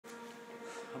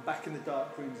I'm back in the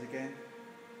dark rooms again,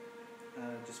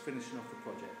 just finishing off the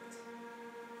project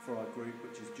for our group,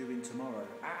 which is due in tomorrow.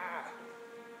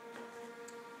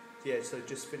 Yeah, so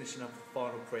just finishing up the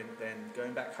final print, then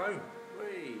going back home.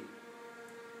 Whee!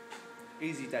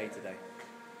 Easy day today.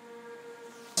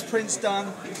 Print's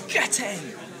done. Getting!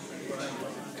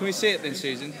 Can we see it then,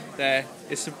 Susan? There.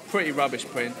 It's a pretty rubbish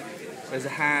print. There's a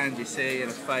hand, you see,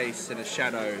 and a face and a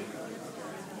shadow.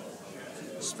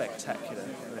 Spectacular.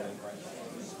 Really.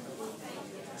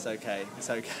 It's okay. It's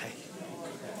okay.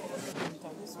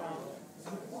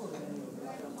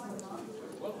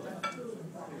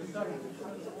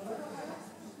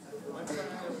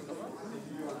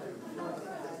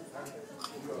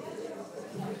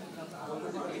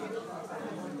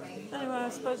 Anyway, I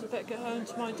suppose I better get home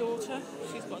to my daughter.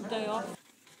 She's got a day off.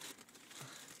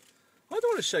 I don't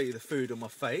want to show you the food on my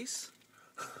face.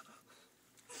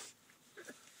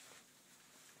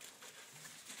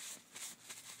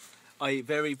 I eat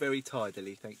very, very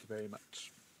tidily, thank you very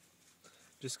much.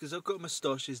 Just because I've got a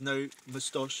moustache, there's no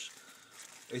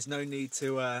need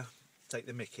to take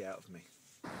the mickey out of me.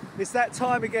 It's that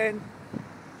time again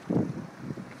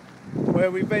where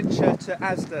we venture to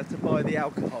Asda to buy the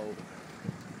alcohol.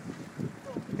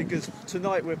 Because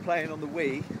tonight we're playing on the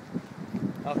Wii.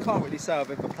 I can't really say I've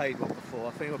ever played one before.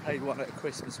 I think I played one at a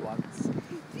Christmas once.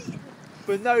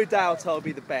 But no doubt I'll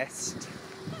be the best.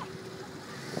 I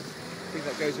think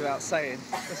that goes without saying.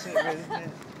 That's it, really, isn't it?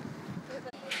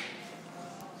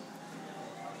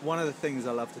 One of the things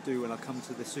I love to do when I come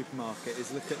to the supermarket is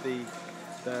look at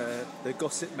the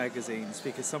gossip magazines,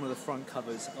 because some of the front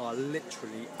covers are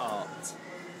literally art.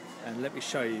 And let me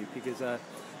show you, because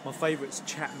my favourite's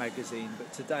Chat magazine,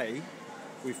 but today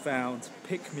we found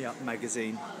Pick Me Up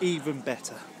magazine, even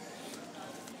better.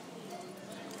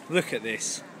 Look at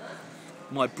this.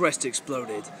 My breast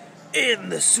exploded in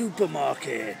the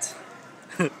supermarket.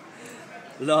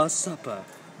 Last Supper,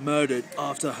 murdered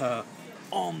after her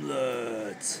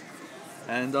omelette.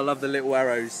 And I love the little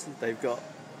arrows they've got.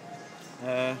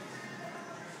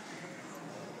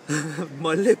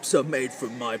 My lips are made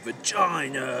from my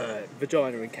vagina.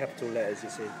 Vagina in capital letters, you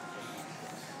see.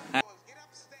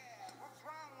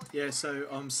 Yeah, so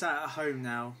I'm sat at home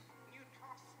now,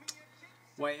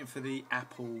 waiting for the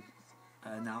Apple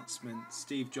announcement.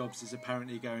 Steve Jobs is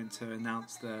apparently going to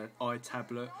announce the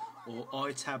iTablet or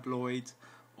iTabloid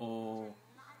or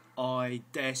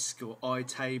iDesk or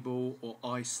iTable or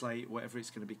iSlate, whatever it's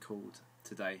going to be called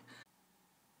today.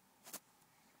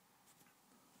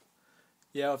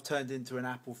 Yeah, I've turned into an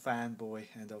Apple fanboy,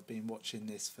 and I've been watching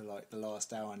this for like the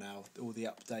last hour now. All the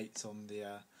updates on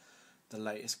the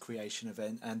latest creation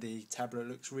event, and the tablet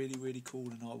looks really, really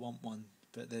cool, and I want one.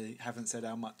 But they haven't said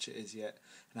how much it is yet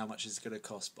and how much it's going to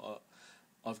cost. But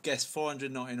I've guessed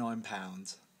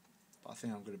 £499. But I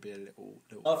think I'm going to be a little.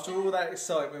 After all that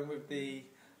excitement with the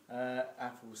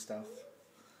Apple stuff,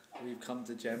 we've come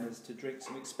to Gemma's to drink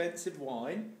some expensive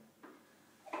wine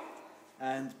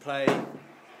and play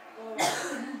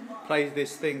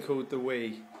this thing called the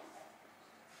Wii.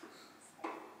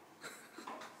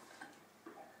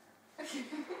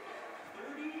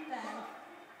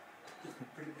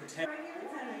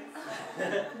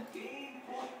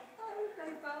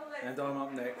 And I'm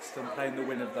up next. I'm playing the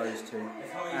win of those two.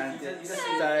 And it's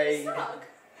day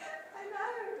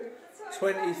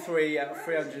 23 out of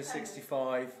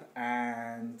 365,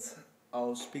 and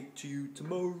I'll speak to you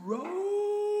tomorrow.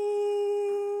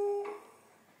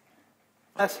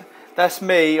 That's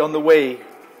me on the Wii. Do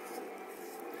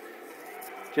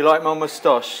you like my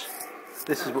moustache?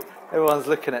 This is what everyone's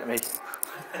looking at me.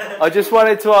 I just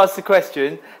wanted to ask the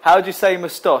question, how do you say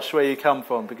moustache where you come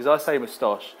from? Because I say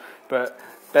moustache, but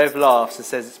Bev laughs and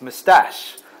says it's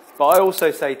moustache. But I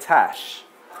also say tash.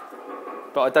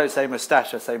 But I don't say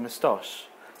moustache, I say moustache.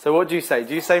 So what do you say?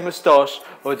 Do you say moustache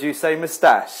or do you say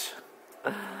moustache?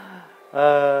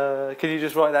 Can you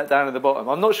just write that down at the bottom?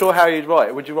 I'm not sure how you'd write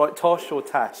it. Would you write tosh or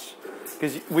tash?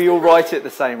 Because we all write it the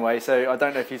same way, so I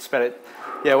don't know if you'd spell it.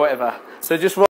 Yeah, whatever. So just write